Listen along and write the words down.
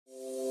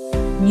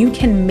you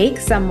can make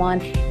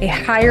someone a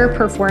higher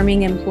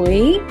performing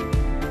employee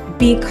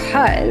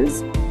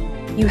because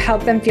you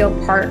help them feel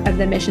part of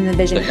the mission and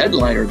vision. The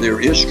headliner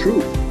there is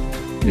truth.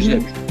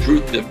 Isn't it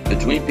truth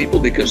between people?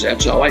 Because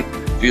that's how I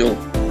feel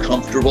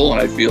comfortable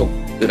and I feel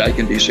that I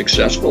can be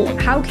successful.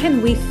 How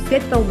can we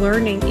fit the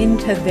learning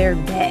into their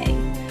day?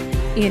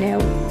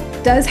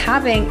 Does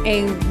having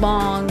a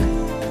long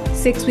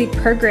 6-week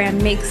program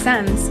make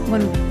sense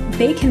when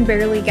they can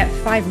barely get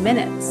 5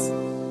 minutes?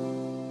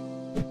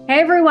 Hey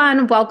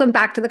everyone, welcome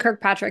back to the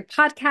Kirkpatrick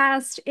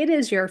podcast. It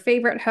is your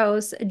favorite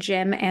hosts,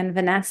 Jim and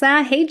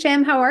Vanessa. Hey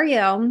Jim, how are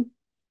you?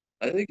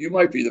 I think you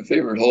might be the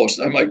favorite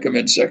host. I might come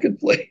in second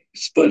place,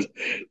 but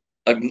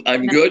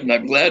I'm good and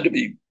I'm glad to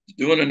be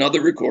doing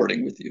another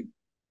recording with you.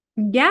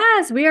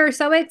 Yes, we are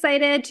so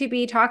excited to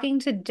be talking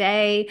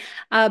today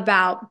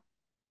about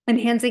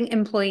enhancing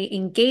employee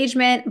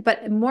engagement,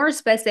 but more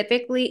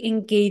specifically,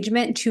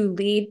 engagement to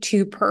lead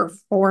to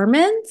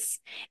performance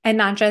and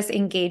not just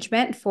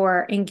engagement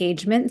for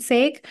engagement's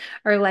sake,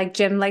 or like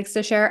Jim likes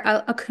to share,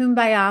 a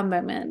kumbaya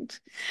moment.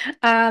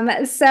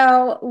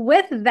 So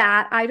with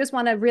that, I just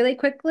want to really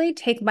quickly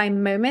take my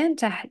moment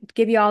to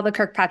give you all the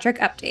Kirkpatrick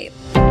update.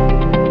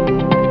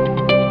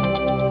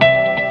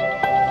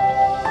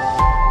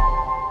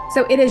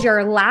 So it is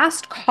your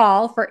last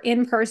call for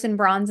in-person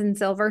bronze and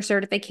silver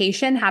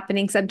certification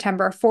happening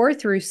September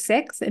 4th through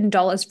 6th in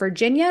Dulles,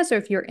 Virginia. So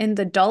if you're in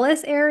the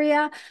Dulles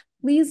area,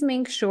 please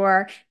make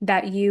sure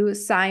that you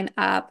sign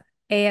up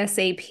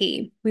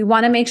ASAP. We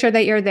want to make sure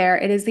that you're there.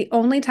 It is the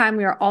only time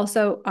we are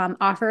also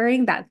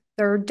offering that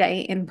third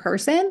day in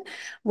person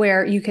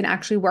where you can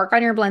actually work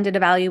on your blended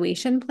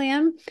evaluation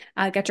plan,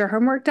 get your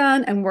homework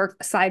done, and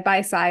work side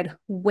by side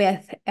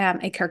with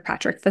a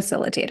Kirkpatrick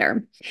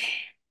facilitator.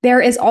 There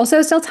is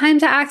also still time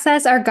to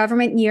access our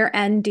government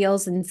year-end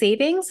deals and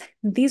savings.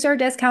 These are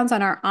discounts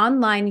on our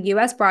online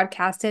U.S.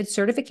 broadcasted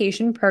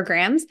certification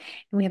programs.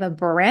 And we have a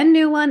brand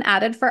new one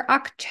added for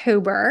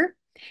October.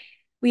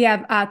 We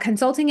have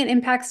consulting and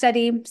impact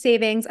study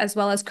savings, as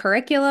well as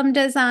curriculum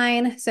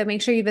design. So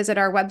make sure you visit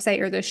our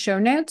website or the show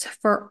notes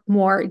for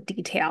more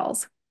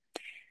details.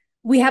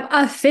 We have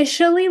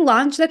officially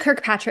launched the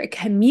Kirkpatrick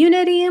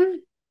community.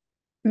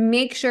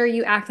 Make sure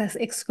you access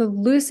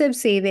exclusive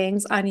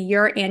savings on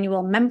your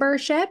annual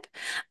membership.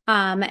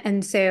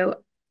 And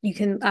so you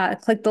can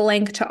click the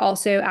link to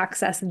also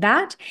access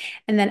that.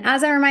 And then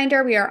as a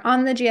reminder, we are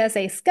on the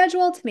GSA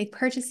schedule to make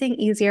purchasing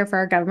easier for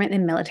our government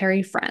and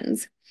military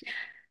friends.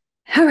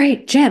 All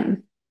right,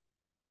 Jim,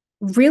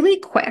 really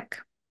quick.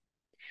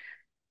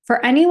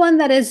 For anyone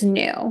that is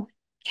new,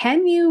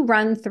 can you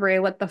run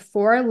through what the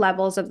 4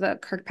 levels of the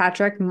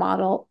Kirkpatrick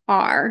model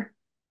are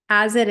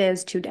as it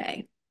is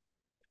today?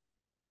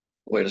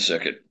 Wait a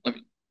second.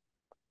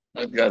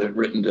 I've got it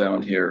written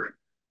down here.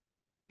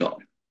 No,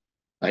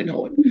 I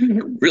know it.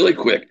 Really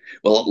quick.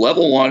 Well,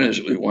 level 1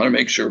 is we want to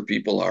make sure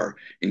people are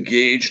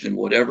engaged in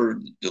whatever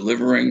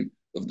delivering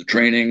of the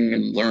training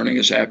and learning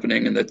is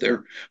happening and that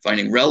they're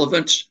finding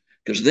relevance.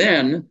 Because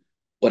then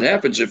what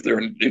happens if they're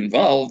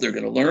involved, they're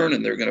going to learn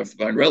and they're going to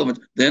find relevance.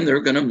 Then they're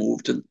going to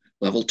move to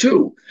level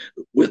 2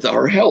 with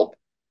our help.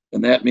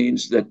 And that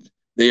means that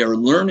they are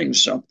learning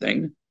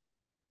something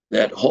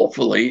that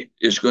hopefully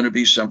is going to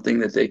be something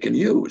that they can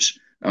use.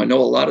 Now, I know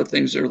a lot of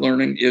things they're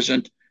learning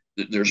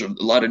there's a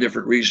lot of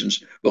different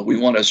reasons, but we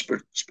want to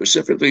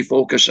specifically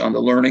focus on the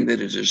learning that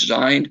is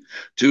designed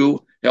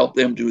to help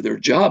them do their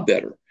job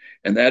better.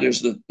 And that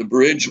is the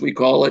bridge, we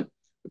call it,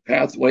 the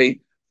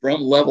pathway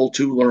from level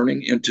 2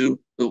 learning into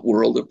the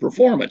world of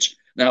performance.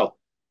 Now,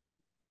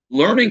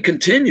 learning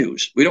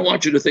continues. We don't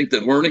want you to think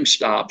that learning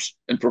stops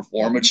and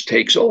performance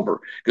takes over,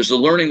 because the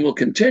learning will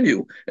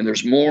continue. And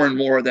there's more and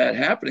more of that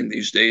happening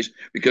these days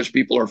because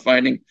people are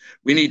finding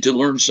we need to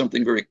learn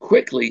something very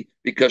quickly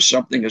because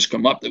something has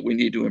come up that we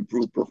need to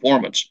improve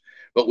performance.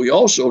 But we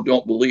also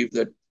don't believe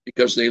that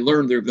because they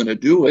learn, they're going to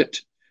do it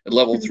at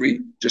level 3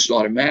 just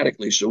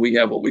automatically. So we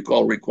have what we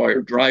call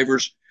required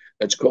drivers.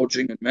 That's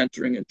coaching and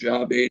mentoring and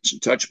job aids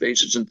and touch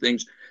bases and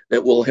things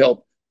that will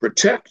help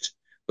protect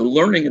the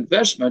learning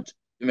investment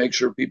to make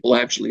sure people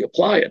actually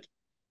apply it.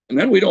 And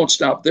then we don't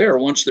stop there.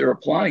 Once they're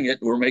applying it,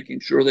 we're making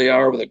sure they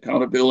are with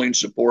accountability and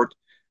support.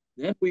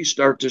 Then we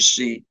start to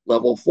see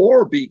level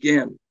 4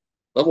 begin.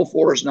 Level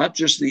 4 is not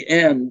just the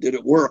end, did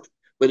it work,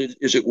 but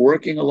is it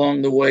working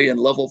along the way? And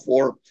level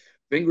 4,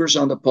 fingers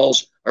on the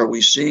pulse, are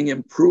we seeing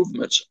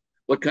improvements?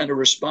 What kind of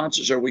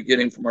responses are we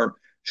getting from our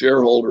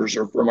shareholders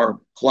or from our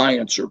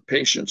clients or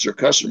patients or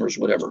customers,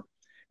 whatever?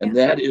 And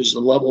that is the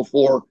level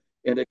 4,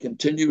 and it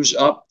continues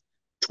up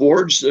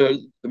towards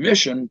the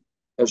mission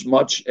as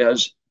much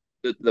as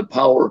the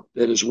power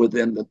that is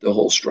within the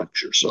whole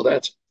structure. So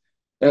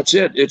that's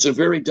it. It's a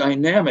very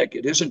dynamic.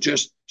 It isn't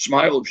just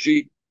smile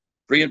sheet,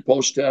 pre and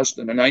post test,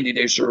 and a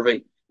 90-day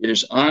survey. It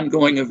is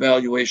ongoing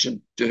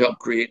evaluation to help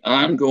create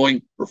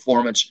ongoing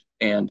performance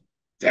and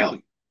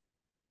value.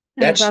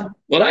 That's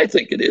what I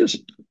think it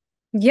is.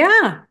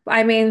 Yeah.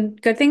 I mean,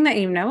 good thing that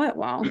you know it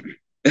well.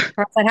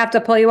 Or else I'd have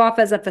to pull you off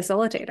as a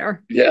facilitator.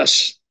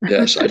 Yes,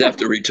 yes, I'd have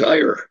to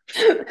retire.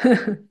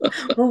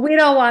 Well, we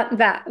don't want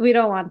that. We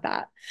don't want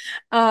that.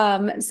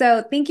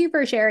 So thank you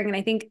for sharing. And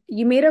I think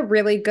you made a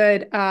really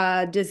good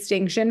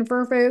distinction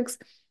for folks.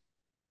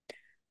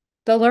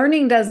 The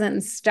learning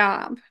doesn't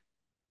stop,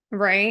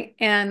 right?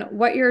 And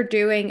what you're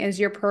doing is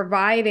you're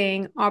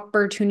providing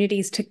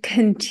opportunities to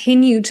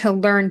continue to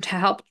learn to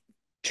help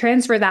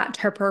transfer that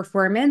to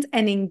performance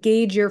and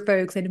engage your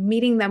folks and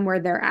meeting them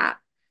where they're at.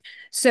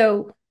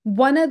 So,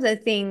 one of the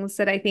things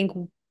that I think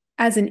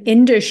as an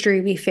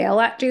industry we fail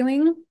at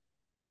doing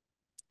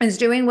is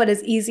doing what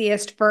is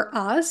easiest for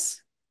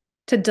us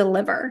to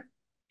deliver.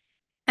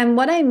 And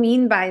what I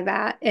mean by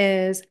that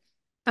is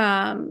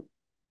um,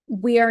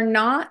 we are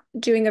not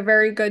doing a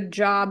very good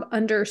job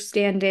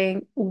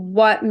understanding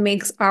what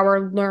makes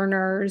our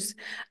learners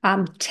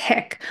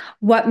tick,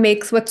 what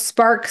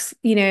sparks,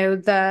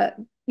 That's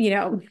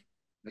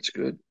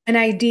good. an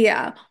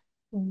idea.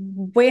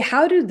 Wait,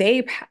 how do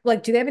they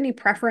like? Do they have any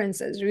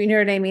preferences? You know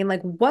what I mean?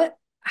 Like,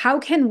 how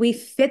can we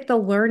fit the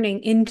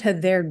learning into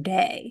their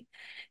day?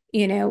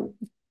 You know,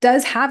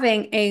 does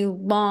having a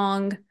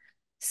long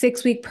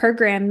 6-week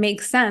program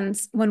make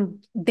sense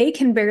when they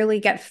can barely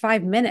get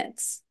 5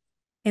 minutes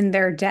in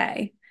their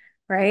day,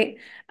 right?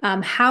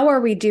 How are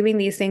we doing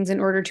these things in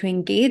order to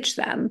engage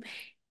them?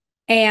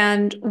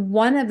 And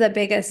one of the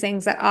biggest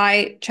things that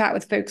I chat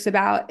with folks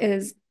about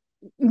is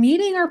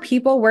meeting our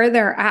people where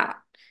they're at.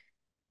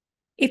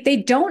 If they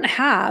don't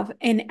have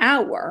an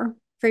hour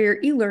for your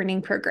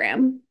e-learning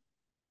program,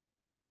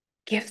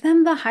 give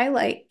them the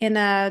highlight in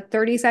a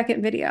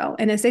 30-second video,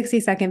 in a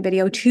 60-second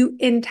video to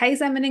entice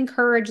them and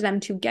encourage them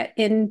to get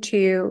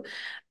into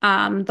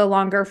the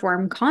longer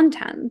form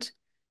content.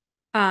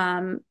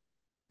 Or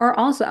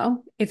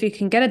also, if you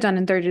can get it done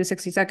in 30 to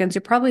 60 seconds,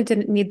 you probably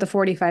didn't need the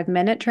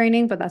 45-minute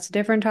training, but that's a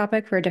different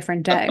topic for a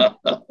different day.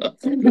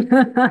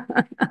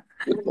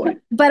 Good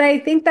point. But I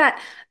think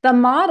that the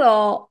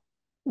model,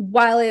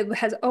 while it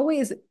has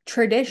always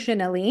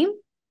traditionally,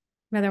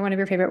 another one of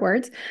your favorite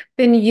words,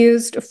 been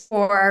used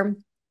for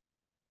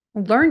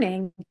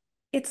learning,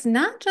 it's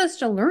not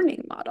just a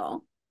learning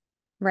model,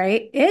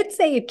 right? It's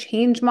a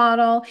change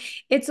model.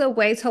 It's a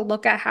way to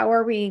look at how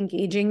are we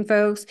engaging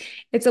folks.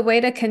 It's a way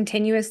to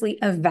continuously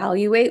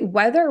evaluate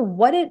whether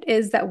what it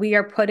is that we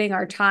are putting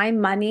our time,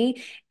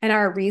 money, and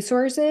our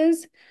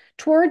resources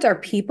towards our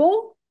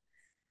people,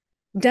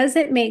 does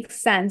it make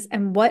sense?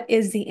 And what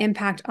is the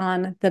impact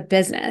on the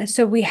business?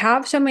 So we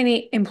have so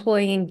many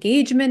employee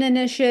engagement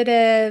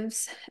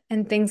initiatives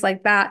and things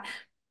like that.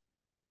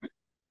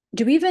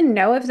 Do we even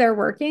know if they're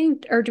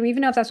working, or do we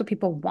even know if that's what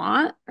people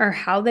want or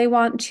how they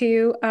want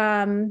to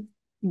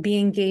be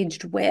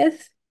engaged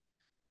with?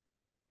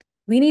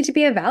 We need to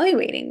be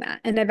evaluating that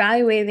and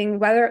evaluating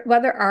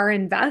whether our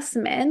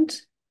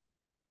investment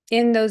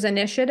in those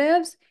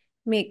initiatives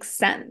makes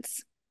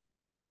sense.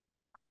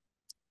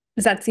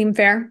 Does that seem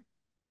fair?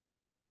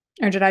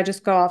 Or did I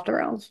just go off the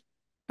rails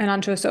and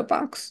onto a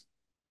soapbox?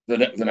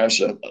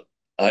 Vanessa,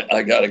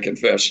 I got to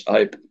confess,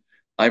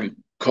 I'm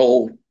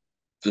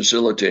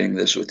co-facilitating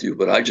this with you,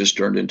 but I just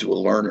turned into a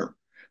learner.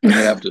 I'm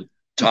going to have to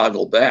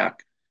toggle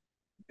back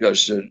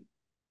because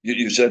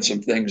you said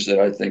some things that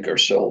I think are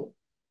so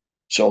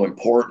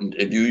important.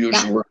 And you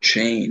use the Yeah. word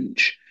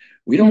change.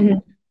 We don't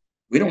Mhm.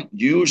 we don't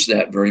use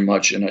that very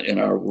much in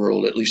our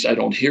world. At least I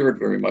don't hear it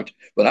very much.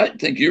 But I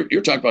think you're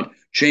talking about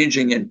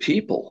changing in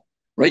people,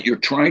 right? You're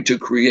trying to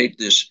create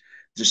this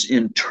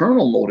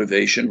internal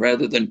motivation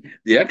rather than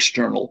the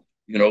external,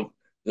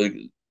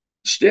 the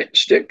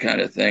stick kind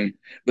of thing.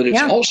 But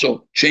it's Yeah.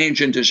 also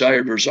change in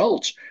desired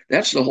results.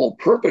 That's the whole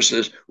purpose.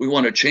 Is we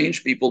want to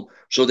change people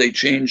so they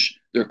change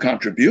their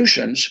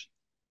contributions,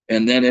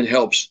 and then it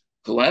helps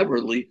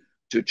collaboratively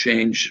to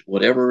change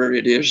whatever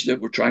it is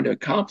that we're trying to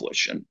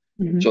accomplish. And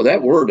so Mhm.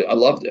 that word, I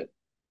loved it.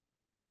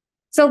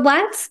 So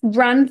let's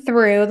run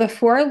through the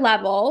 4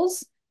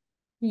 levels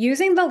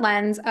using the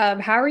lens of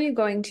how are you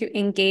going to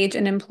engage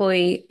an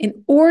employee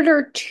in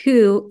order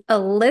to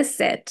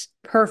elicit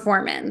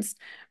performance,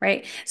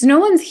 right? So no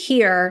one's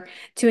here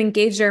to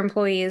engage their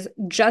employees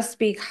just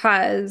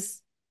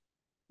because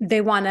they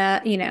want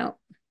to,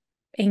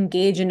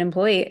 engage an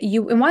employee.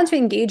 You want to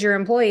engage your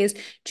employees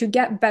to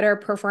get better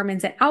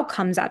performance and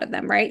outcomes out of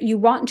them, right? You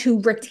want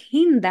to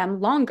retain them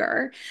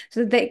longer so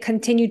that they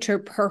continue to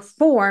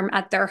perform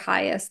at their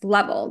highest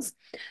levels.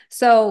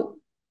 So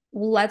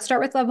let's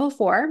start with level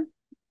 4,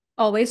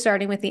 always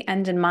starting with the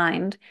end in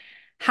mind.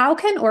 How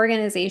can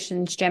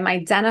organizations, Jim,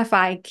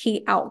 identify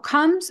key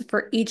outcomes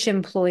for each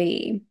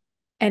employee?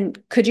 And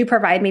could you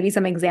provide maybe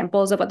some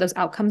examples of what those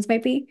outcomes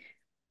might be?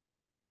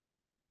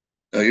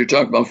 You're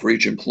talking about for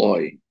each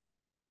employee,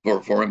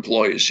 for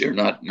employees here,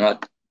 not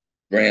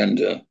brand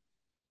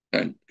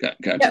kinds Yeah, of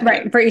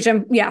things.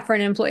 right. Yeah, for an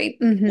employee.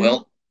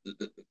 Well,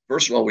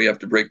 first of all, we have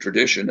to break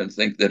tradition and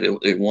think that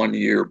a 1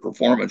 year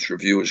performance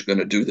review is going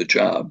to do the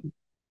job.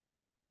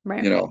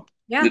 Right. You know,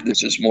 Yeah.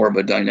 this is more of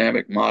a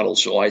dynamic model.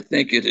 So I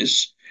think it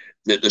is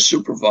that the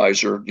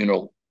supervisor,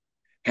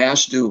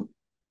 has to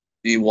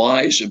be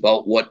wise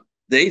about what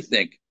they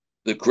think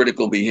the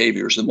critical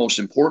behaviors. The most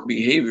important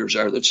behaviors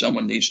are that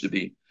someone needs to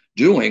be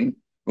doing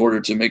in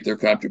order to make their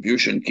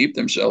contribution, keep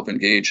themselves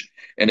engaged,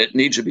 and it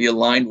needs to be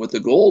aligned with the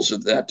goals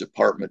of that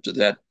department,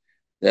 to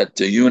that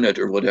unit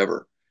or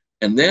whatever.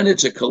 And then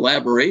it's a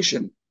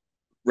collaboration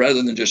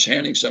rather than just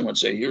handing someone,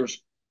 say,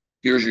 here's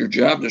your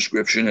job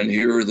description and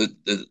here are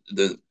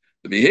the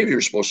behavior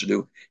you're supposed to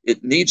do.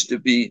 It needs to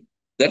be,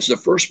 that's the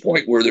first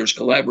point where there's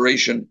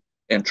collaboration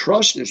and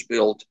trust is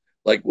built.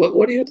 Like,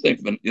 what do you think,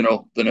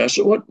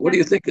 Vanessa? What do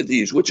you think of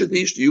these? Which of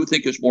these do you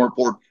think is more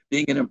important?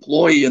 Being an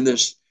employee in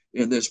this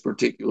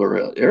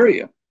particular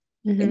area,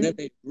 and then Mm-hmm.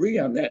 they agree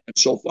on that. And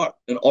so far,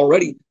 and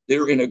already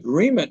they're in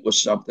agreement with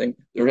something.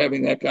 They're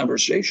having that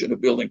conversation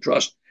of building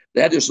trust.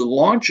 That is the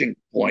launching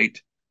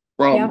point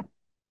Yeah. from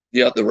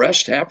the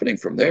rest happening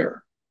from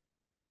there.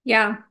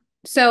 Yeah.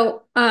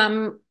 So,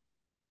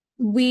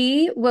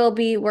 we will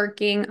be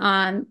working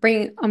on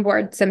bringing on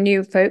board some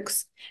new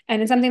folks.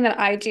 And it's something that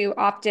I do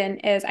often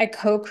is I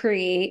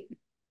co-create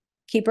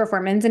key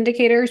performance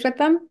indicators with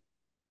them,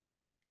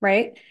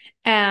 right?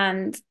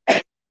 And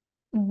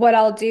what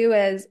I'll do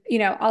is,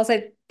 I'll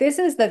say, this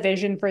is the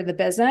vision for the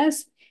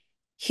business.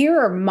 Here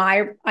are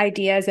my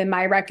ideas and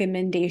my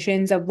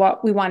recommendations of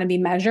what we want to be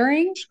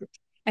measuring.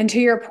 And to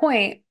your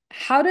point,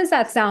 how does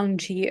that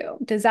sound to you?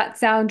 Does that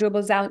sound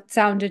doable,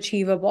 sound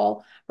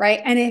achievable? Right.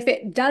 And if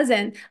it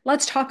doesn't,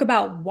 let's talk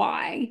about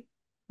why.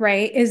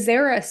 Right. Is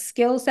there a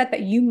skill set that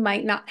you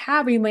might not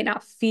have or you might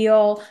not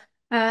feel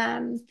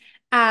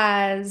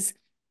as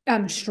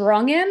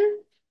strong in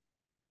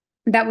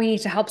that we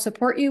need to help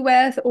support you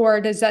with? Or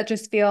does that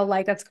just feel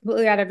like that's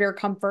completely out of your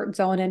comfort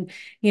zone? And,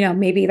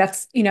 maybe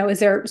that's, is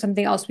there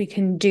something else we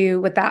can do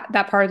with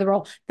that part of the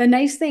role? The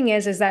nice thing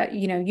is that,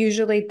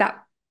 usually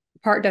that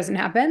part doesn't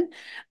happen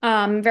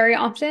very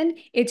often.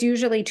 It's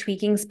usually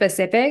tweaking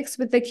specifics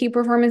with the key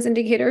performance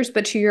indicators.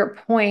 But to your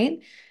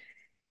point,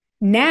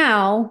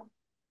 now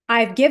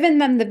I've given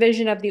them the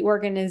vision of the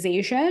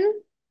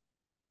organization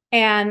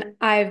and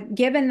I've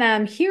given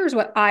them, here's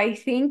what I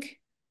think,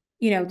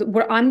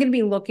 what I'm going to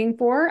be looking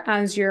for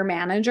as your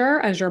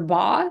manager, as your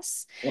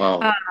boss,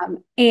 Wow.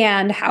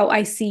 and how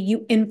I see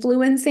you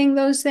influencing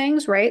those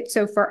things, right?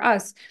 So for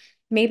us,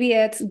 maybe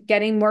it's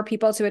getting more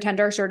people to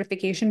attend our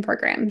certification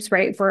programs,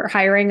 right? For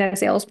hiring a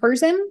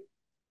salesperson,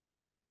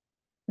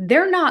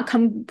 they're not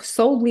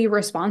solely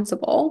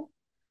responsible.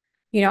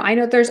 I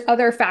know there's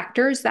other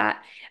factors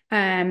that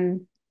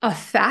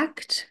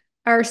affect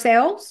our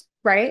sales,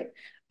 right?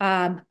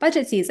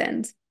 Budget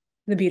seasons,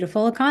 the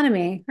beautiful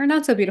economy or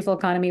not so beautiful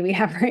economy we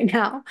have right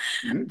now.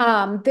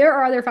 Mhm. There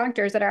are other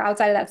factors that are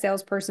outside of that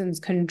salesperson's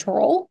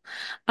control.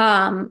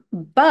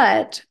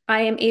 But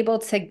I am able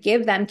to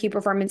give them key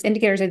performance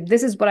indicators. Like,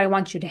 this is what I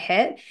want you to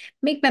hit,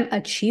 make them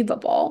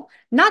achievable,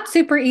 not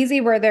super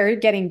easy where they're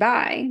getting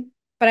by.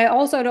 But I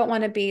also don't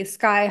want to be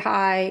sky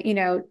high,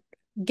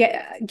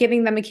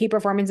 giving them a key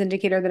performance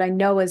indicator that I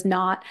know is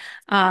not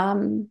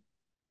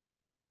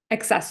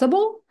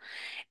accessible.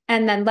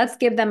 And then let's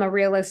give them a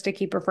realistic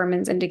key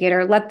performance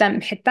indicator, let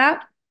them hit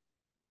that.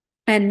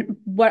 And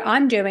what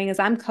I'm doing is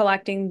I'm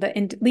collecting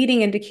the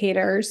leading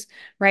indicators,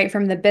 right,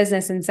 from the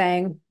business and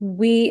saying,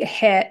 we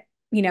hit,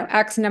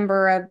 X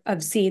number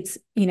of seats,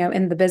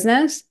 in the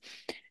business.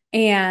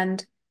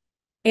 And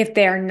if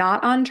they're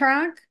not on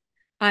track,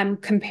 I'm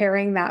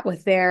comparing that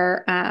with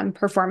their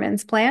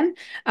performance plan.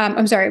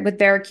 I'm sorry, with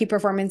their key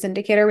performance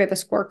indicator. We have a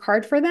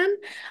scorecard for them.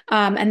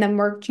 And then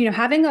we're,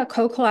 having a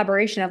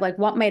co-collaboration of like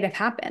what might have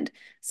happened.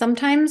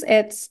 Sometimes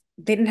it's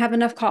they didn't have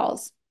enough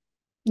calls,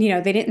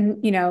 they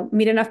didn't,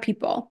 meet enough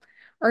people.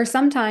 Or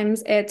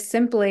sometimes it's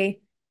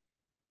simply,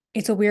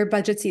 it's a weird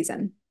budget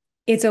season.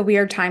 It's a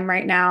weird time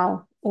right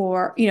now,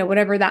 or,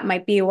 whatever that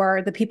might be.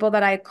 Or the people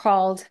that I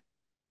called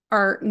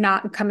are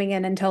not coming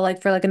in until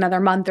like for like another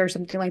month or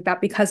something like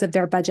that because of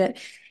their budget.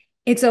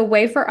 It's a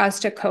way for us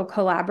to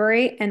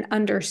co-collaborate and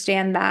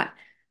understand that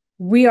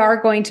we are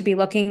going to be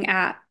looking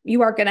at,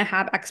 you are going to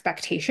have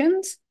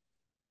expectations.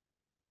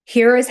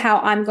 Here is how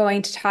I'm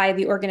going to tie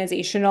the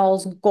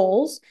organizational's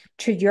goals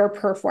to your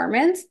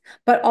performance,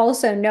 but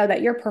also know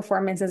that your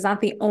performance is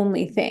not the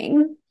only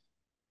thing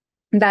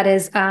that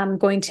is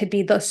going to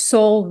be the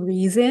sole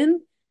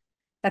reason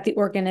that the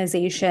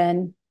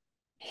organization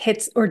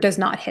hits or does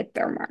not hit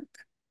their mark.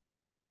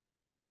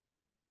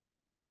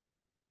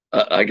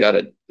 I got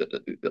it.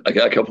 I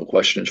got a couple of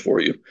questions for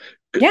you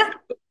Yeah.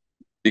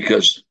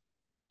 because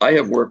I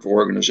have worked for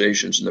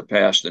organizations in the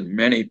past, and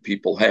many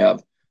people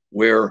have,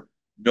 where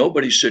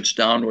nobody sits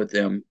down with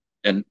them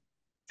and,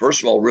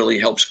 first of all, really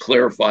helps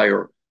clarify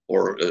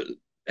or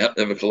have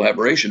a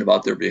collaboration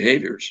about their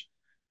behaviors.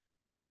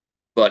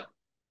 But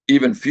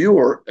even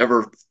fewer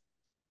ever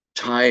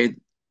tie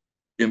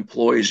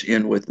employees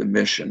in with the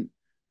mission,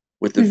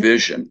 with the Mhm.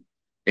 vision.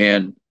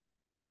 And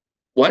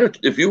why don't,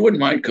 if you wouldn't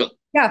mind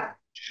Yeah.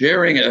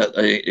 sharing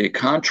a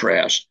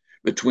contrast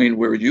between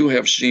where you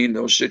have seen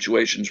those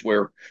situations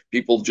where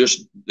people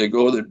just they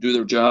go there, do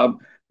their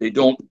job, they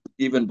don't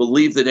even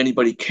believe that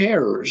anybody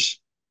cares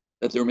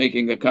that they're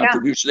making a Yeah.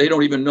 contribution. They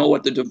don't even know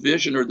what the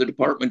division or the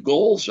department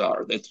goals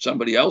are that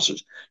somebody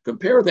else's.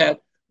 Compare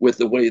that with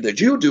the way that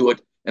you do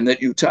it, and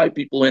that you tie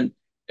people in,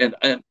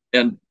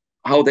 and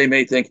how they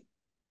may think,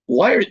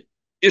 why are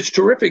it's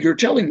terrific you're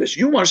telling this.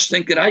 You must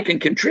think that I can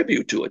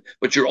contribute to it,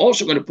 but you're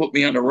also going to put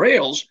me on the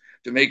rails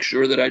to make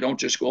sure that I don't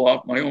just go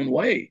off my own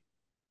way.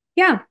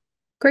 Yeah,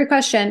 great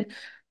question.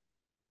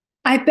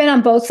 I've been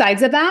on both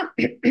sides of that.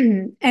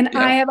 And I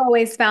Yeah. have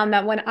always found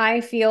that when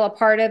I feel a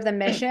part of the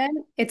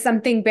mission, it's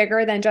something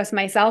bigger than just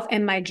myself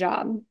and my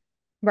job,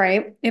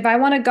 right? If I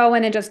want to go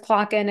in and just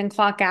clock in and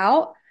clock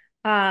out,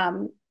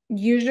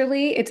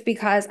 usually it's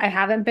because I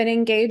haven't been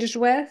engaged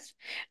with,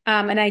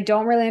 and I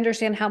don't really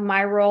understand how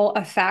my role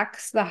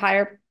affects the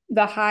higher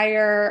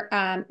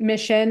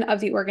mission of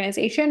the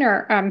organization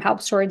or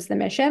helps towards the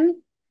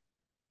mission.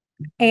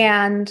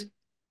 And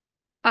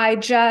I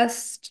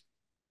just,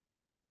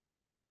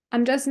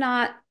 I'm just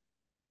not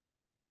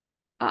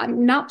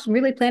I'm not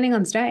really planning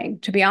on staying,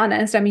 to be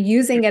honest. I'm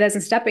using it as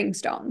a stepping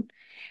stone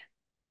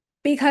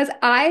because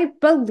I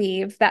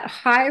believe that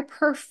high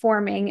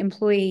performing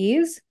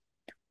employees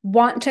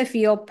want to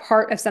feel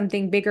part of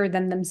something bigger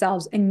than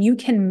themselves. And you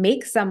can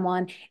make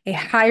someone a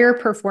higher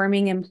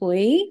performing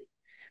employee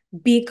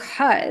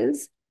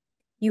because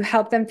you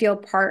help them feel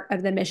part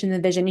of the mission, the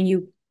vision, and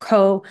you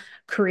co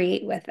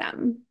create with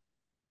them.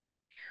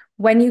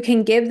 When you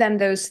can give them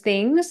those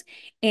things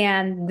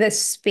and the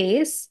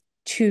space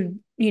to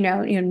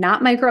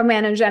not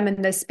micromanage them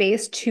in the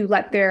space to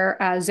let their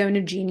zone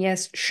of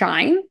genius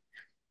shine,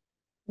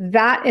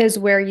 that is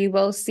where you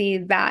will see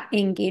that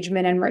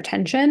engagement and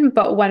retention.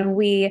 But when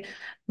we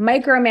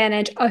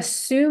micromanage,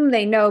 assume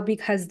they know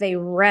because they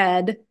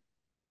read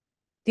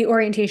the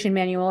orientation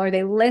manual or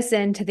they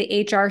listen to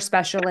the HR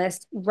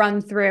specialist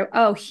run through,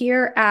 oh,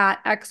 here at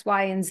X,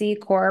 Y, and Z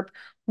Corp,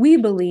 we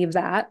believe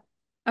that.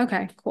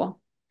 Okay, cool.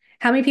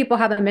 How many people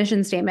have a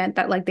mission statement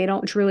that like they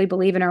don't truly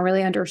believe in or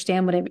really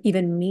understand what it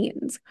even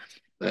means?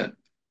 That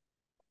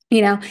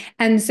You know,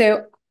 and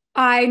so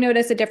I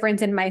notice a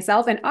difference in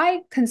myself, and I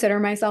consider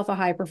myself a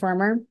high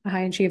performer, a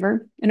high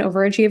achiever, an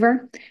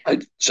overachiever. I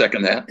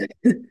second that.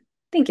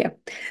 Thank you.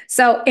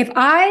 So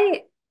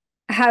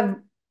have,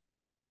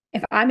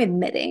 if I'm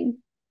admitting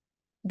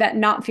that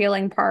not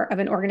feeling part of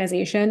an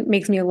organization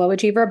makes me a low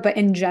achiever, but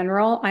in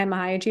general, I'm a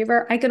high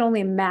achiever. I can only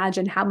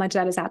imagine how much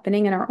that is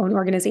happening in our own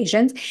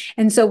organizations.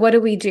 And so what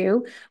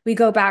do? We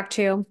go back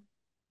to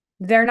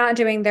they're not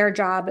doing their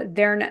job.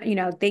 They're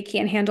not, they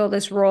can't handle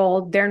this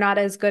role. They're not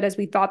as good as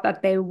we thought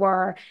that they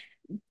were.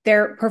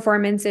 Their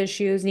performance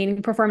issues,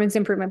 needing performance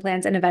improvement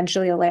plans, and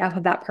eventually a layoff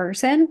of that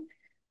person.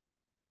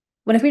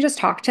 What if we just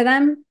talk to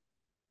them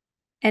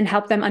and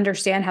help them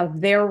understand how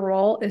their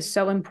role is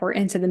so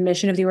important to the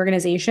mission of the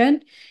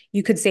organization?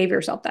 You could save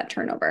yourself that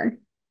turnover.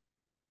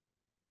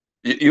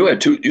 You had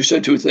two. You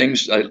said two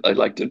things I'd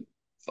like to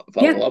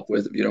follow Yeah. up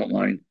with, if you don't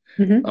mind.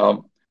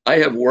 Mm-hmm. I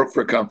have worked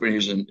for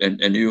companies,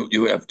 and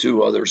you have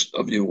two others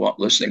of you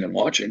listening and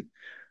watching,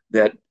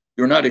 that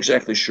you're not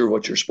exactly sure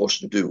what you're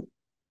supposed to do.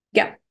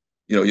 Yeah.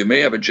 You may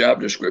have a job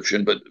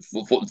description, but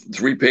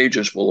 3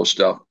 pages full of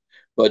stuff.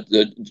 But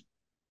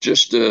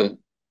just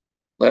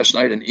last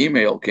night, an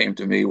email came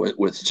to me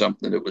with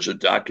something that was a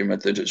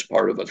document that is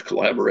part of a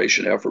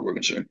collaboration effort we're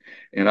concerned.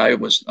 And I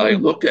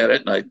Mm. looked at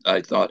it and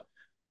I thought,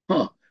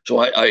 huh. So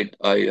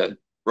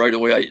right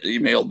away I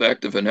emailed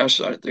back to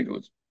Vanessa. I think it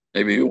was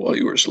maybe while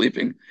you were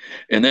sleeping,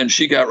 and then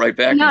she got right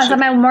back No, and it's on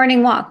said, my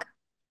morning walk.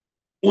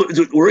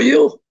 Were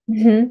you?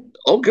 Mm-hmm.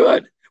 Oh,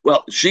 good.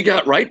 Well, she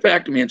got right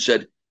back to me and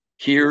said,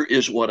 here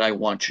is what I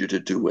want you to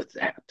do with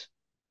that.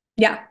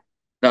 Yeah.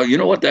 Now, you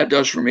know what that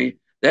does for me?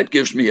 That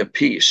gives me a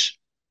peace.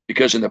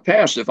 Because in the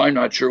past, if I'm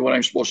not sure what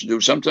I'm supposed to do,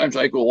 sometimes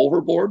I go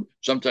overboard.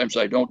 Sometimes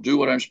I don't do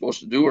what I'm supposed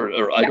to do,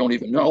 or I Yeah. don't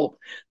even know.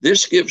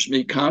 This gives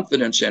me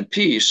confidence and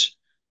peace.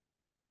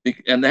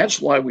 And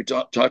that's why we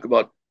talk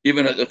about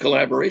even a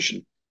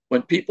collaboration.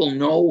 When people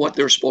know what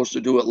they're supposed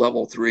to do at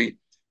level 3,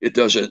 it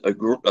does a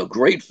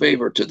great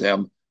favor to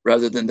them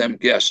rather than them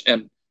guess.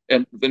 And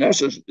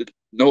Vanessa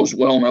knows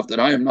well enough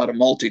that I am not a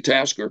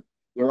multitasker.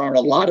 There aren't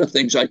a lot of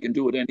things I can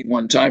do at any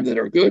one time that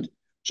are good.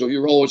 So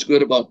you're always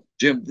good about,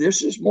 Jim,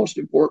 this is most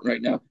important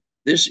right now.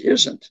 This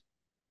isn't.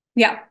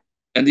 Yeah.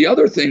 And the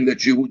other thing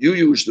that you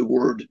use the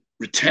word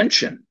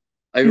retention.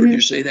 I heard you Mm-hmm.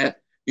 say that.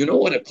 You know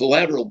what a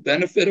collateral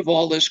benefit of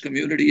all this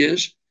community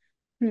is?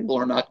 People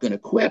are not going to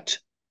quit,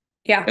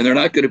 Yeah. and they're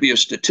not going to be a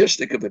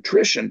statistic of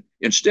attrition.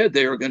 Instead,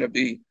 they are going to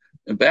be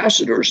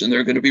ambassadors, and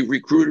they're going to be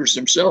recruiters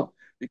themselves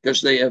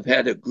because they have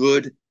had a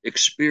good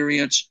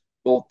experience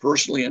both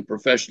personally and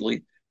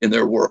professionally in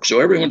their work. So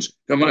everyone's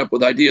coming up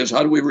with ideas.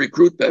 How do we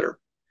recruit better?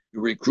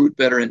 You recruit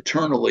better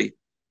internally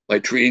by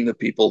treating the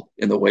people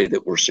in the way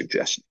that we're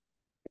suggesting.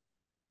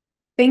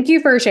 Thank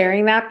you for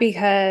sharing that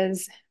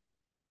because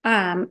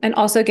and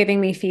also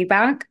giving me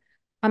feedback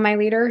on my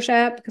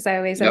leadership because I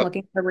always am Yep.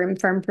 looking for room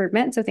for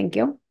improvement. So thank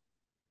you.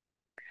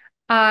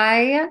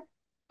 I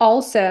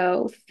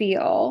also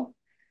feel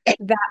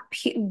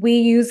that we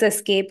use a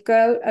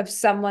scapegoat of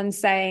someone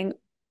saying,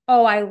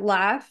 oh, I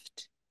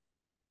left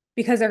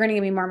because they're going to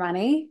give me more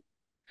money.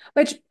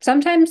 Which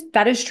sometimes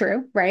that is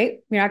true, right?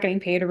 You're not getting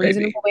paid a Maybe.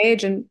 reasonable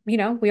wage. And,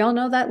 we all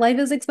know that life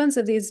is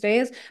expensive these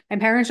days. My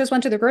parents just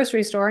went to the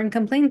grocery store and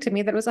complained to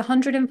me that it was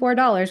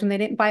 $104 when they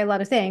didn't buy a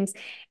lot of things.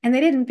 And they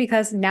didn't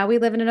because now we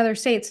live in another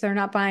state, so they're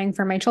not buying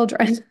for my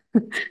children.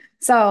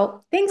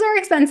 So things are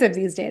expensive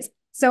these days.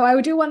 So I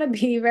do want to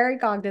be very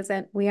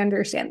cognizant. We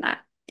understand that.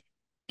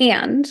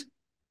 And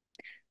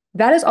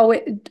that is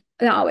always,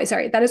 not always,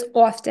 sorry, that is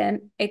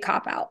often a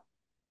cop out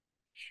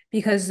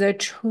because the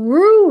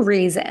true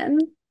reason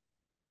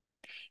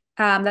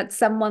that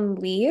someone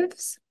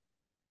leaves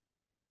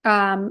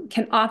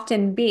can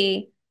often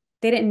be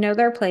they didn't know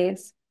their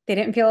place. They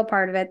didn't feel a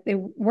part of it. They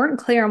weren't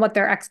clear on what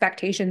their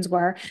expectations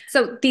were.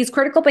 So these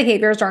critical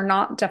behaviors are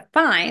not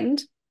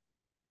defined.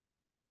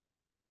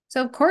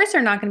 So of course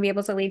they're not going to be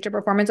able to lead to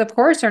performance. Of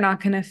course they're not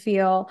going to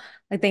feel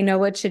like they know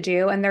what to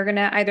do, and they're going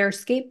to either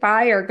skate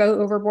by or go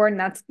overboard. And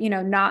that's,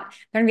 not,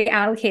 they're going to be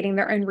allocating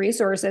their own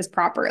resources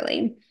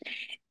properly.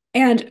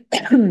 And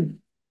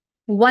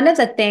one of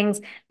the things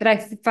that I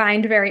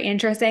find very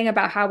interesting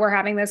about how we're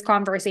having this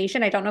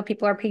conversation, I don't know if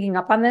people are picking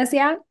up on this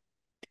yet.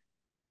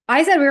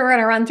 I said we were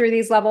going to run through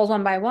these levels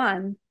one by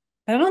one,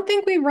 but I don't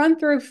think we run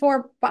through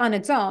 4 on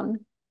its own.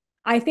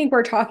 I think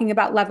we're talking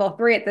about level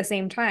 3 at the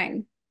same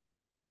time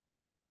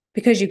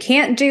because you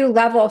can't do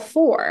level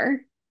 4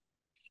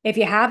 if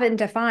you haven't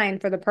defined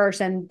for the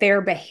person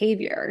their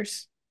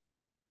behaviors.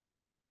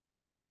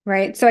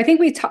 Right. So I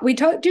think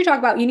do talk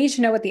about you need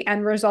to know what the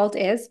end result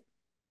is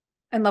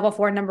in level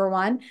 4, number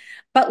 1,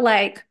 but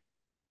like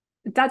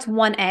that's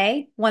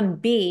 1A.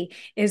 1B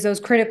is those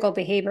critical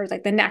behaviors,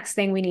 like the next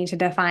thing we need to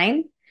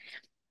define.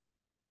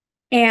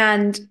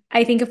 And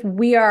I think if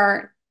we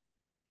are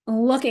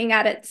looking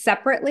at it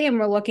separately and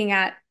we're looking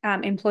at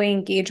employee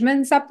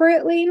engagement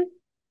separately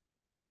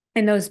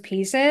in those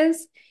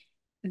pieces,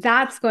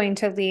 that's going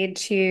to lead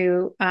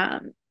to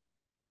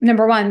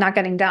number 1, not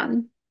getting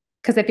done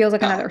because it feels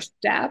like Yeah, another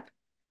step.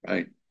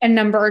 right. And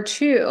number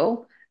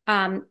 2,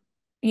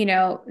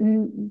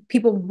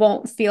 people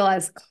won't feel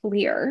as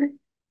clear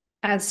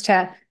as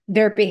to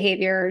their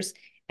behaviors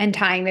and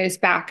tying those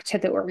back to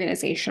the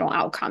organizational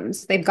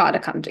outcomes. They've got to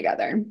come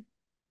together.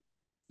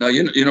 Now,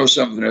 you know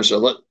something, Vanessa,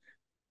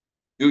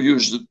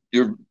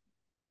 you're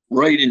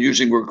right in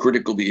using word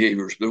critical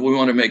behaviors, but we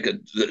want to make a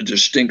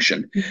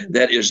distinction. Mm-hmm.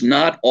 That is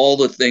not all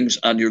the things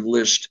on your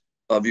list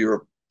of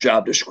your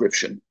job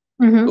description.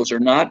 Mm-hmm. Those are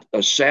not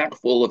a sack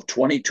full of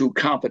 22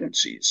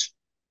 competencies.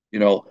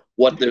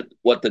 What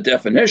the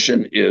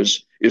definition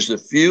is the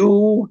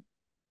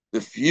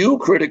few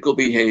critical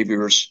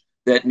behaviors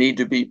that need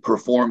to be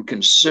performed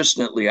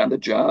consistently on the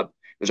job.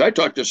 Because I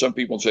talk to some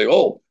people and say,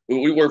 "Oh,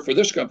 we work for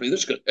this company.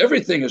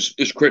 Everything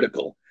is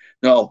critical."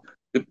 No,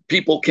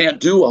 people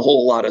can't do a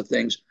whole lot of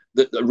things.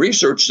 The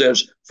research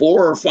says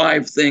 4 or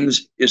 5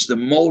 things is the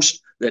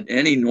most that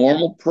any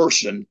normal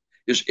person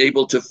is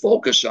able to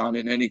focus on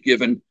in any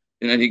given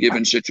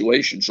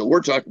situation. So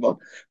we're talking about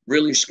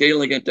really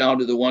scaling it down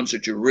to the ones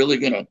that you're really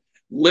going to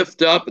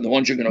lift up and the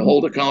ones you're going to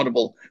hold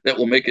accountable that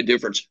will make a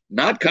difference,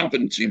 not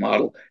competency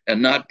model and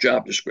not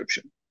job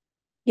description.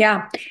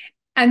 Yeah.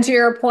 And to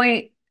your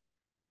point,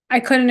 I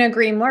couldn't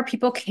agree more.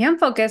 People can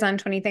focus on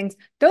 20 things.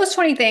 Those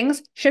 20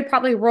 things should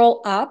probably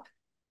roll up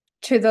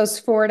to those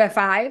 4 to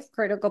 5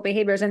 critical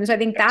behaviors. And so I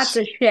think that's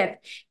Yes. a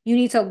shift you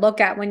need to look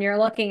at when you're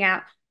looking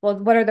at, well,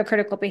 what are the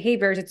critical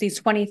behaviors? It's these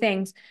 20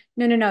 things.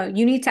 No, no, no.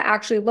 You need to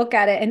actually look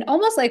at it. And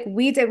almost like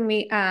we did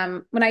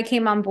when I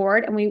came on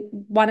board and we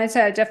wanted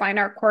to define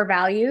our core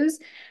values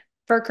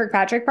for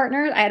Kirkpatrick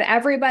partners, I had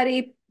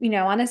everybody,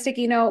 on a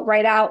sticky note,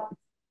 write out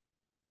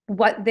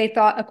what they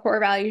thought a core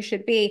value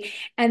should be.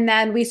 And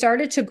then we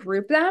started to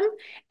group them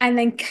and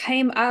then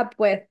came up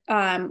with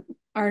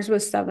ours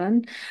was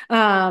 7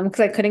 because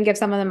I couldn't give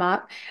some of them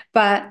up,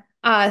 but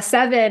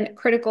 7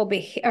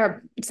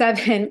 or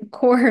 7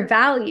 core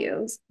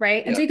values,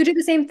 right? And so Yeah. you could do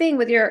the same thing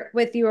with your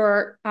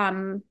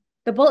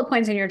the bullet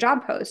points in your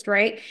job post,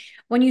 right?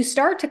 When you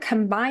start to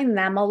combine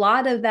them, a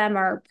lot of them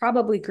are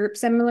probably grouped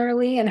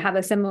similarly and have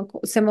a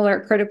similar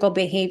critical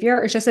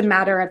behavior. It's just a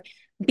matter of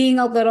being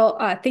a little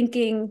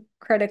thinking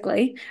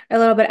critically, a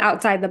little bit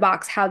outside the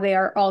box, how they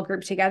are all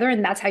grouped together.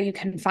 And that's how you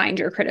can find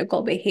your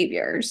critical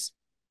behaviors.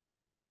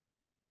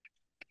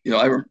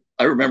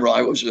 I remember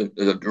I was a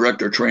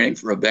director of training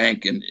for a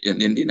bank in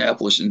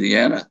Indianapolis,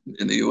 Indiana,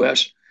 in the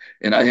U.S.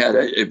 And I had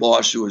a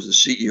boss who was the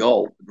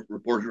CEO,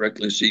 reported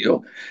directly to the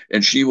CEO,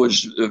 and she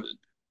was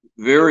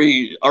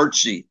very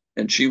artsy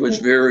and she was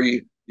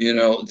very,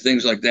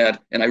 things like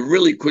that. And I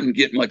really couldn't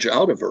get much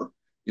out of her.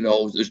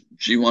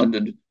 She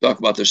wanted to talk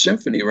about the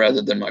symphony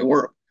rather than my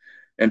work.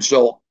 And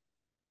so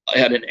I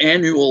had an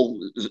annual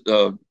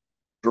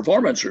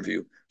performance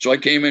review. So I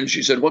came in,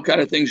 she said, "What kind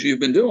of things have you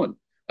been doing?"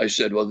 I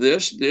said, "Well,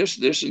 this, and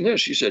this."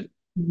 She said,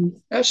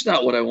 Mhm. "That's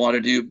not what I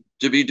wanted you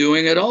to be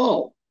doing at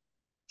all."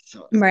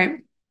 So, Right.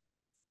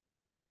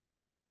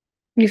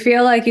 You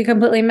feel like you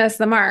completely missed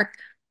the mark.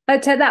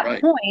 But to that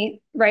right.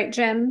 point, right,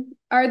 Jim,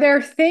 are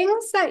there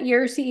things that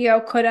your CEO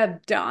could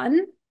have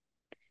done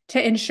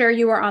to ensure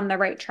you were on the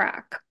right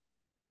track?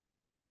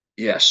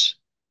 Yes.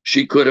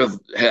 She could have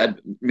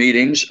had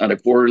meetings on a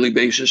quarterly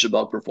basis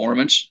about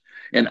performance.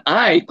 And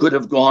I could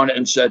have gone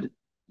and said,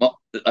 well,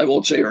 I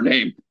won't say her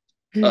name.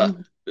 Uh,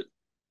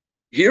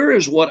 Here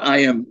is what I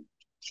am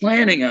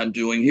planning on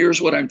doing.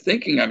 Here's what I'm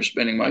thinking I'm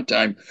spending my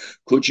time.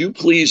 Could you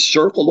please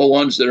circle the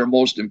ones that are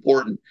most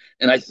important?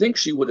 And I think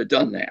she would have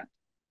done that.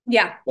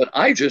 Yeah. But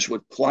I just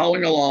was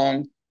plowing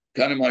along,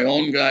 kind of my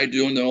own guy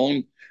doing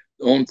the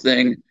own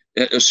thing,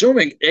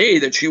 assuming A,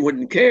 that she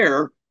wouldn't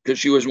care because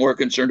she was more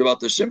concerned about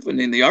the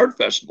symphony and the art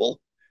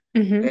festival.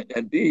 Mm-hmm.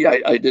 And B,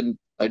 I didn't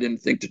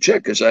think to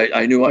check because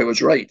I knew I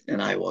was right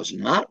and I was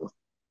not.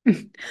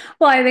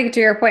 Well, I think to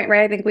your point,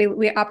 right? I think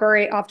we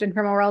operate often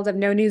from a world of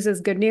no news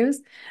is good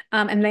news.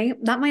 And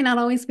that might not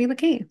always be the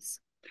case.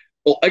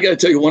 Oh, I got to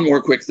tell you one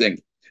more quick thing.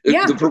 The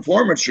Yeah.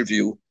 performance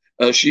review,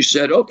 she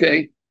said,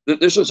 okay,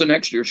 this was the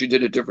next year. She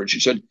did it different. She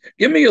said,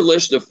 give me a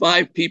list of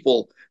 5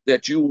 people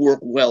that you work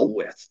well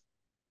with.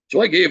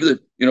 So I gave the,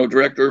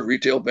 director of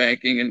retail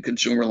banking and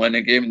consumer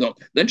lending, gave them.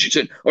 Then she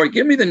said, all right,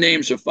 give me the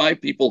names of 5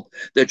 people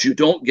that you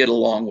don't get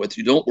along with,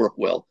 you don't work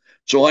well.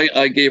 So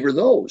I gave her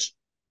those.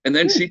 And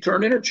then Hmm. she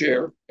turned in her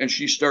chair and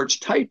she starts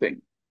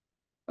typing.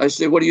 I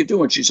say, what are you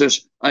doing? She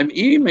says, I'm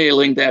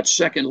emailing that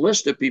second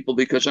list of people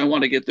because I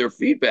want to get their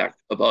feedback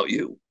about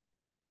you,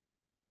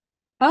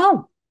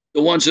 Oh.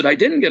 the ones that I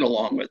didn't get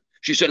along with.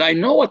 She said, I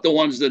know what the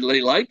ones that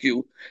they like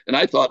you. And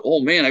I thought, oh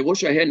man, I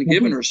wish I hadn't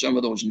given her some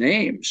of those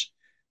names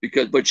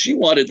but she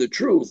wanted the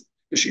truth.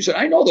 She said,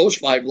 I know those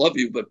 5 love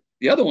you, but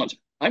the other ones,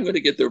 I'm going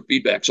to get their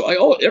feedback.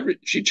 So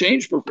she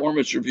changed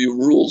performance review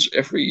rules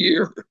every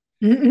year,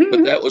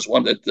 but that was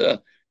one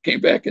that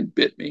came back and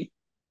bit me.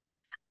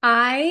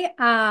 I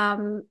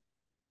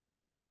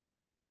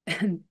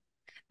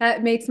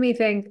that makes me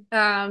think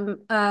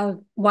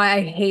of why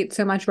I hate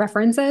so much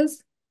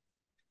references.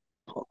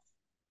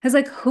 Because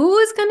like who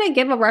is gonna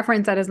give a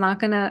reference that is not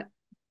gonna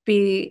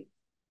be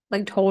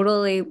like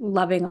totally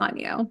loving on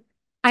you?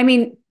 I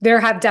mean, there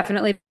have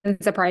definitely been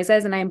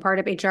surprises, and I am part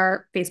of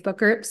HR Facebook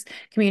groups,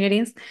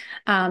 communities.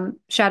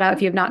 Shout out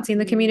if you have not seen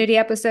the community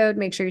episode,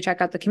 make sure you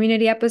check out the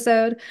community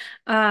episode.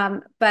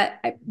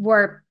 But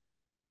where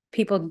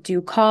people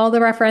do call the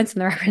reference,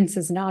 and the reference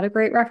is not a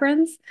great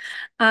reference.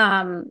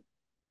 Um,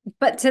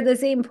 but to the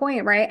same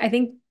point, right? I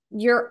think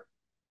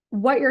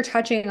what you're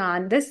touching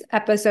on, this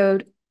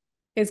episode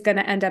is going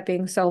to end up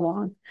being so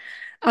long.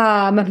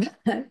 Um,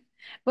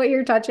 what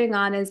you're touching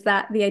on is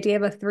that the idea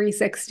of a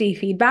 360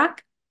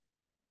 feedback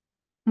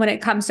when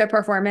it comes to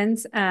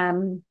performance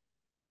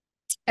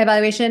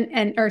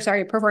evaluation or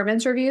sorry,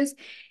 performance reviews.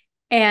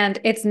 And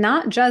it's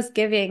not just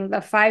giving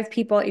the 5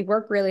 people that you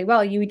work really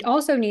well. You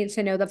also need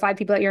to know the 5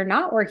 people that you're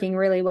not working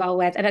really well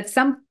with. And at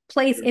some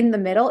place in the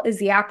middle is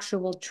the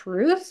actual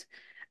truth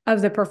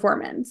of the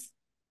performance.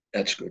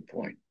 That's a good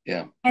point.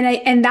 Yeah.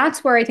 And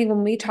that's where I think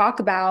when we talk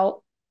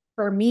about,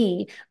 for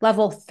me,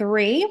 level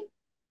 3,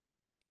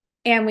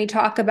 and we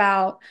talk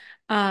about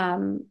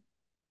um,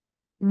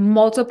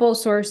 multiple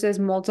sources,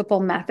 multiple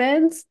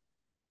methods,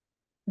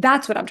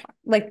 that's what I'm talking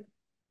like.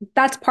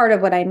 That's part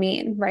of what I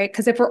mean, right?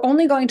 Because if we're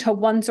only going to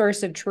one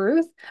source of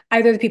truth,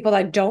 either the people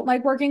that don't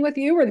like working with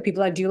you or the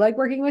people that do like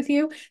working with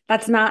you,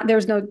 that's not,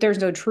 there's no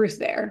truth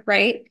there,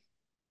 right?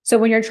 So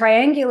when you're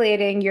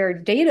triangulating your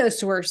data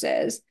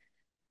sources,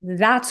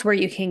 that's where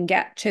you can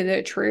get to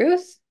the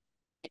truth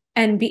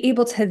and be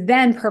able to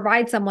then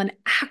provide someone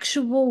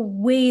actual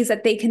ways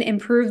that they can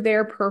improve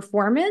their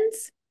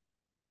performance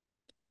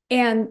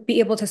and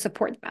be able to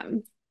support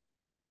them.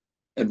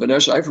 And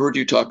Vanessa, I've heard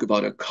you talk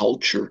about a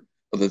culture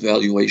of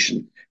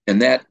evaluation,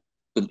 and that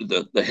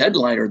the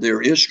headliner there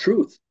is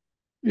truth.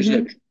 Isn't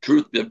Mm-hmm. it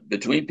truth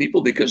between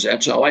people? Because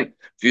that's how I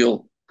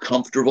feel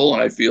comfortable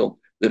and I feel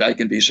that I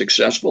can be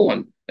successful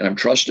and I'm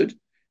trusted.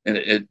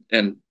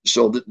 And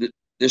so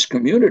this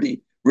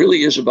community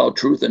really is about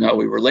truth and how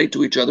we relate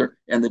to each other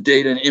and the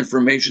data and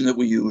information that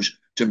we use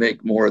to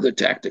make more of the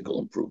tactical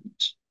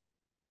improvements.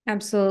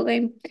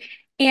 Absolutely.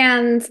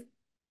 And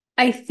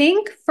I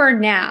think for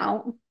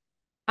now,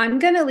 I'm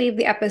going to leave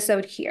the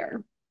episode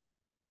here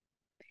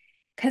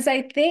because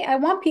I think I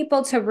want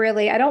people to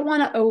really, I don't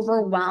want to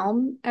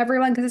overwhelm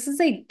everyone because this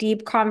is a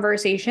deep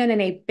conversation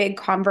and a big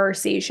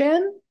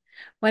conversation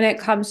when it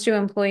comes to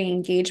employee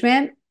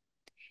engagement.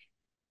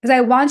 Because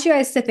I want you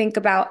guys to think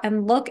about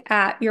and look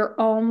at your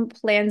own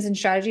plans and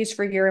strategies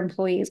for your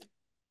employees.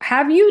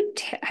 Have you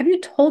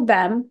told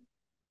them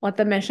what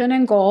the mission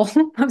and goal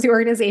of the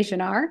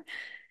organization are?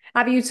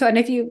 And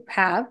if you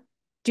have,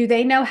 do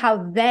they know how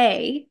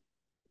they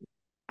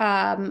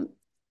um,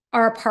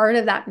 are a part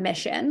of that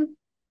mission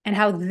and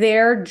how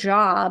their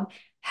job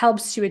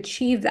helps to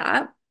achieve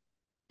that?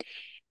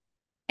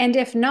 And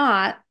if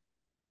not,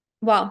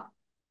 well,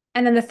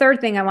 and then the third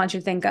thing I want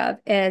you to think of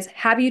is,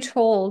 have you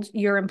told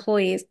your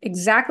employees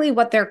exactly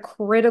what their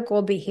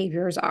critical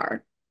behaviors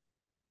are?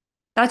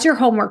 That's your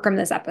homework from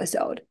this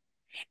episode.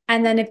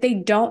 And then if they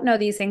don't know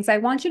these things, I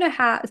want you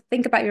to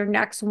think about your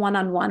next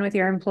one-on-one with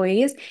your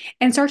employees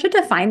and start to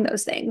define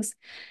those things.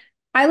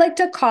 I like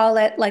to call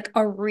it like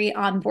a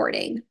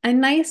re-onboarding, a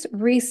nice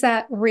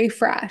reset,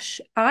 refresh.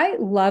 I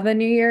love a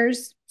New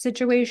Year's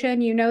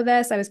situation. You know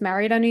this. I was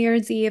married on New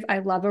Year's Eve. I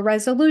love a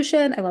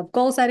resolution. I love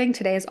goal setting.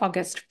 Today is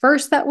August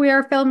 1st that we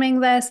are filming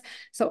this.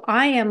 So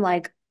I am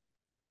like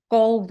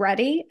goal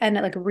ready and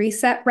like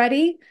reset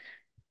ready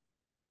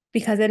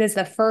because it is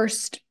the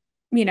first,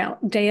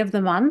 day of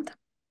the month.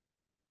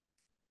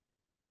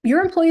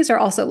 Your employees are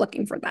also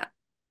looking for that.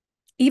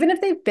 Even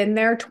if they've been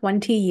there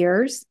 20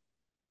 years,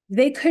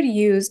 they could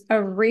use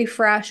a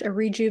refresh, a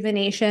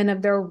rejuvenation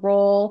of their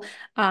role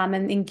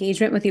and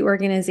engagement with the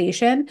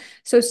organization.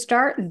 So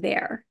start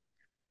there.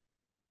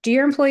 Do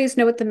your employees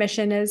know what the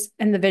mission is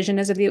and the vision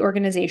is of the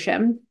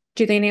organization?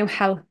 Do they know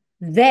how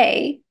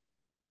they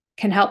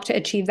can help to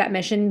achieve that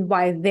mission,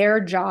 why their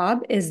job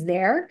is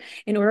there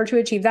in order to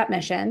achieve that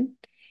mission?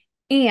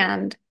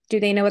 And do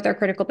they know what their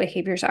critical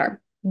behaviors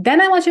are?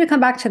 Then I want you to come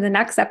back to the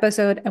next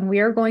episode and we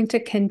are going to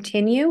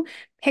continue,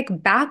 pick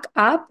back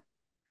up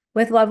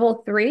with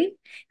level 3,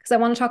 because I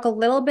want to talk a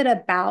little bit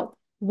about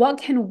what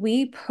can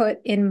we put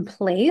in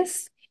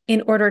place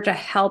in order to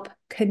help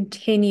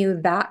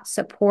continue that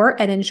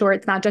support and ensure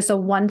it's not just a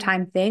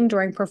one-time thing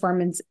during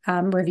performance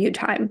review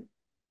time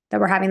that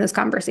we're having those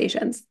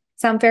conversations.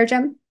 Sound fair,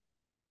 Jim?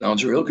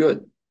 Sounds real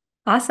good.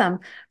 Awesome.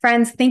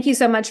 Friends, thank you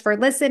so much for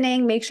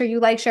listening. Make sure you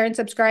like, share, and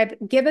subscribe.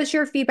 Give us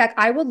your feedback.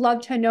 I would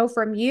love to know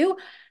from you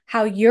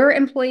how your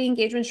employee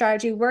engagement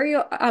strategy, where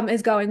you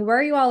is going,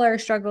 where you all are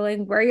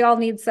struggling, where you all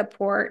need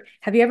support.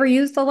 Have you ever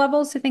used the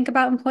levels to think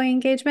about employee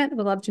engagement?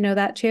 We'd love to know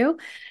that too.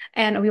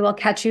 And we will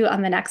catch you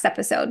on the next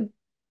episode.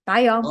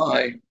 Bye, y'all.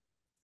 Bye.